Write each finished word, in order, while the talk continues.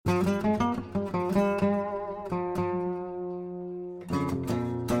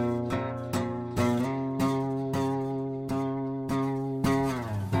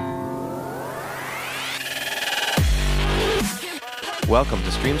Welcome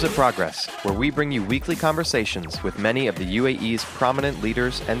to Streams of Progress, where we bring you weekly conversations with many of the UAE's prominent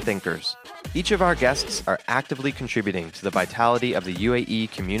leaders and thinkers. Each of our guests are actively contributing to the vitality of the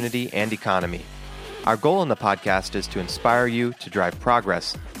UAE community and economy. Our goal in the podcast is to inspire you to drive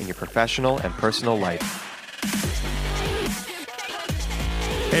progress in your professional and personal life.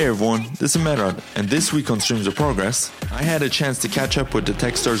 Hey everyone, this is Merad, and this week on Streams of Progress, I had a chance to catch up with the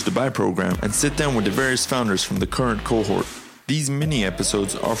Techstars Dubai program and sit down with the various founders from the current cohort. These mini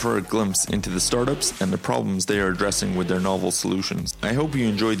episodes offer a glimpse into the startups and the problems they are addressing with their novel solutions. I hope you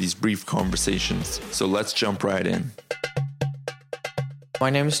enjoy these brief conversations, so let's jump right in.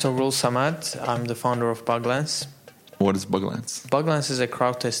 My name is Togrul Samad. I'm the founder of Buglance. What is Buglance? Buglance is a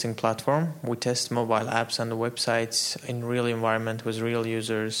crowd testing platform. We test mobile apps and websites in real environment with real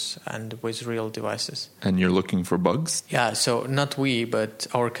users and with real devices. And you're looking for bugs? Yeah, so not we, but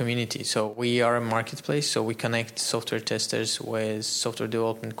our community. So we are a marketplace, so we connect software testers with software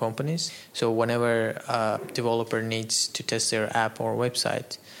development companies. So whenever a developer needs to test their app or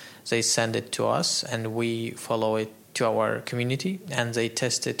website, they send it to us and we follow it to our community and they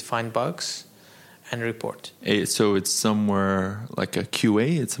test it, find bugs, and report. So it's somewhere like a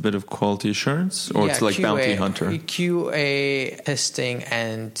QA, it's a bit of quality assurance, or it's like QA, bounty hunter? QA testing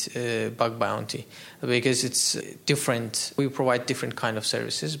and bug bounty, because it's different. We provide different kind of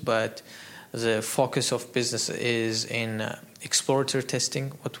services, but the focus of business is in exploratory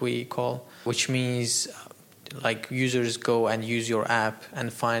testing, what we call, which means like users go and use your app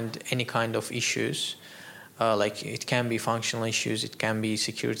and find any kind of issues. Like it can be functional issues, it can be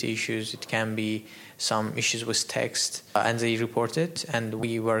security issues, it can be some issues with text, and they report it, and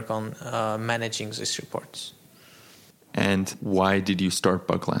we work on managing these reports. And why did you start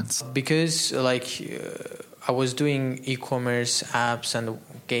Buglance? Because I was doing e-commerce apps and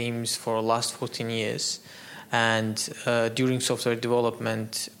games for the last 14 years, and during software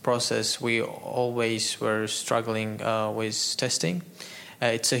development process, we always were struggling with testing.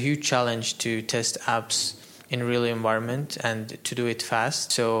 It's a huge challenge to test apps in real environment and to do it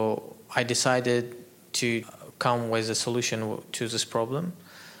fast. So I decided to come with a solution to this problem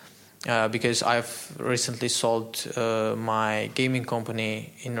because I've recently sold my gaming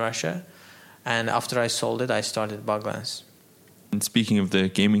company in Russia, and after I sold it, I started Buglance. And speaking of the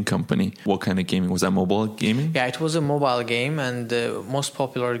gaming company, what kind of gaming? Was that mobile gaming? Yeah, it was a mobile game, and the most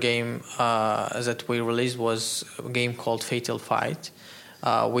popular game that we released was a game called Fatal Fight,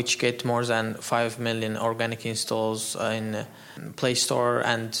 which get more than 5 million organic installs in Play Store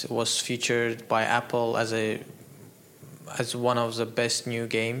and was featured by Apple as one of the best new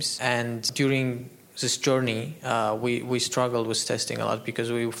games. And during this journey, we struggled with testing a lot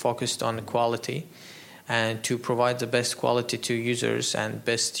because we focused on quality, and to provide the best quality to users and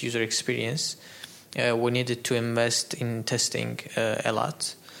best user experience, we needed to invest in testing a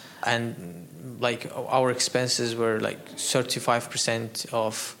lot. And like our expenses were like 35%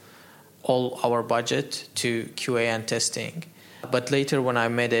 of all our budget to QA and testing. But later when I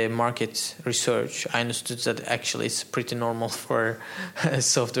made a market research, I understood that actually it's pretty normal for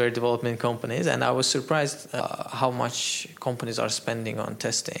software development companies. And I was surprised how much companies are spending on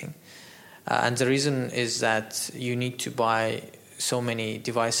testing. And the reason is that you need to buy so many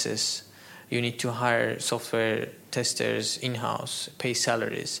devices. You need to hire software testers in-house, pay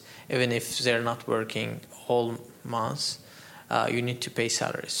salaries. Even if they're not working all months, you need to pay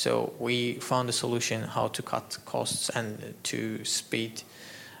salaries. So we found a solution how to cut costs and to speed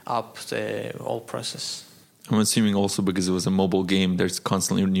up the whole process. I'm assuming also because it was a mobile game, there's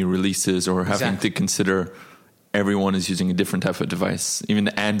constantly new releases or having to consider everyone is using a different type of device. Even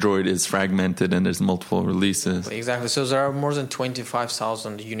the Android is fragmented and there's multiple releases. Exactly. So there are more than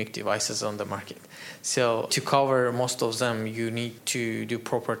 25,000 unique devices on the market. So to cover most of them, you need to do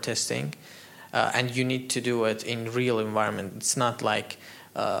proper testing and you need to do it in real environment. It's not like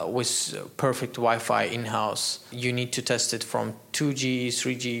with perfect Wi-Fi in-house. You need to test it from 2G,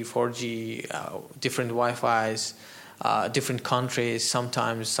 3G, 4G, different Wi-Fis. Different countries,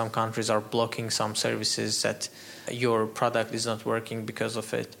 sometimes some countries are blocking some services that your product is not working because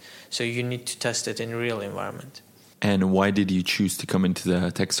of it. So you need to test it in real environment. And why did you choose to come into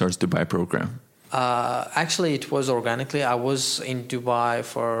the Techstars Dubai program? Actually, it was organically. I was in Dubai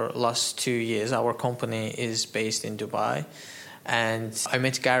for last 2 years. Our company is based in Dubai. And I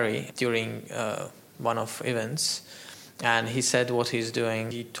met Gary during one of events. And he said what he's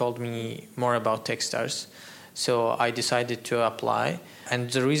doing. He told me more about Techstars. So I decided to apply. And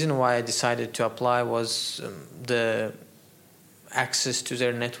the reason why I decided to apply was the access to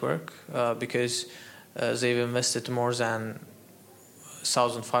their network because they've invested more than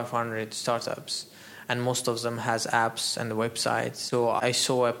 1,500 startups. and most of them has apps and websites. So I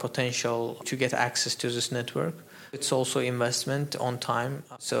saw a potential to get access to this network. It's also investment on time.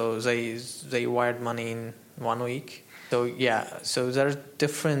 So they wired money in 1 week. So so there are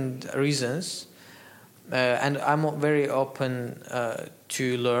different reasons. And I'm very open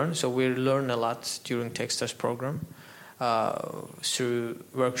to learn. So we learn a lot during Techstars program through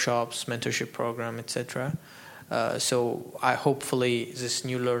workshops, mentorship program, etc. So hopefully these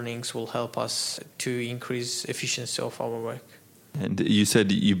new learnings will help us to increase efficiency of our work. And you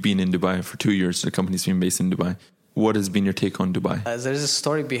said you've been in Dubai for 2 years. The company's been based in Dubai. What has been your take on Dubai? There's a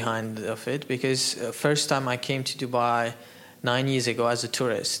story behind of it, because first time I came to Dubai 9 years ago as a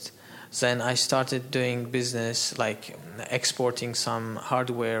tourist. Then I started doing business, like exporting some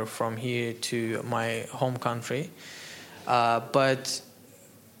hardware from here to my home country. But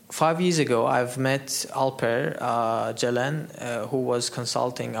 5 years ago, I've met Alper Jalan, who was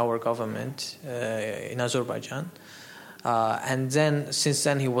consulting our government in Azerbaijan. And then, since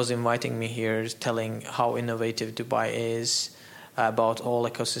then, he was inviting me here, telling how innovative Dubai is, about all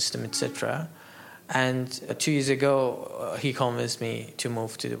ecosystem, etc. And 2 years ago, he convinced me to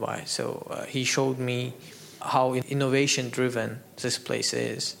move to Dubai. So he showed me how innovation-driven this place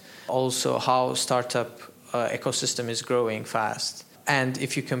is. Also, how startup ecosystem is growing fast. And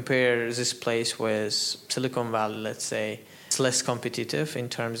if you compare this place with Silicon Valley, let's say, it's less competitive in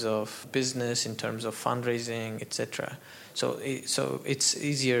terms of business, in terms of fundraising, etc. So it's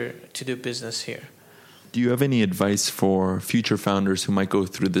easier to do business here. Do you have any advice for future founders who might go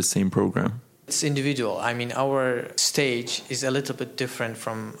through the same program? It's individual. I mean, our stage is a little bit different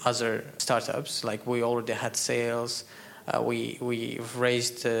from other startups. Like, we already had sales. We've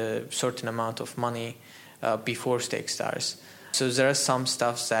raised a certain amount of money before Techstars. So there are some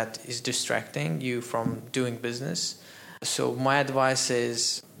stuff that is distracting you from doing business. So my advice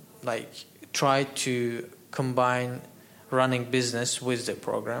is, like, try to combine running business with the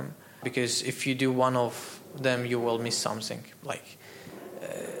program, because if you do one of them, you will miss something. Like,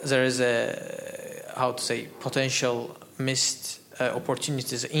 there is potential missed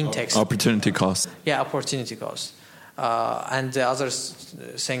opportunities in Techstars. Opportunity cost. Yeah, opportunity cost. And the other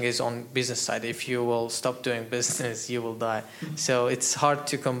thing is on business side. If you will stop doing business, you will die. So it's hard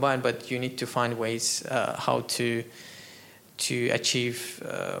to combine, but you need to find ways how to achieve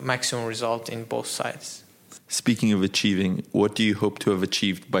maximum result in both sides. Speaking of achieving, what do you hope to have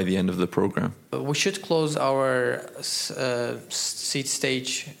achieved by the end of the program? We should close our seed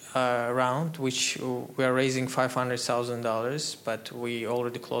stage round, which we are raising $500,000, but we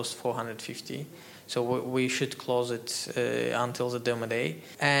already closed $450,000. So we should close it until the demo day.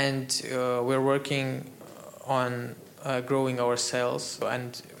 And we're working on growing our sales.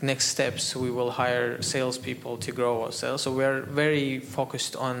 And next steps, we will hire salespeople to grow our sales. So we're very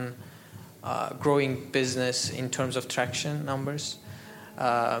focused on growing business in terms of traction numbers.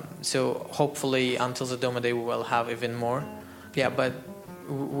 So hopefully until the demo day we will have even more. Yeah, but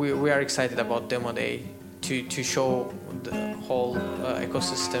we are excited about demo day to show the whole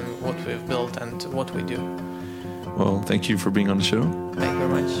ecosystem, what we've built and what we do. Well, thank you for being on the show. Thank you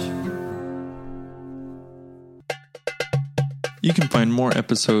very much. You can find more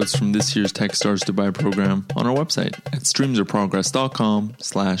episodes from this year's Techstars Dubai program on our website at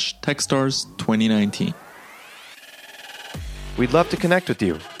streamsofprogress.com/Techstars2019. We'd love to connect with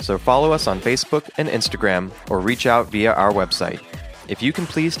you, so follow us on Facebook and Instagram or reach out via our website. If you can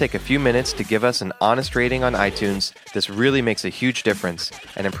please take a few minutes to give us an honest rating on iTunes, this really makes a huge difference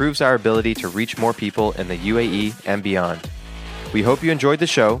and improves our ability to reach more people in the UAE and beyond. We hope you enjoyed the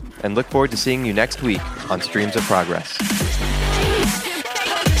show and look forward to seeing you next week on Streams of Progress.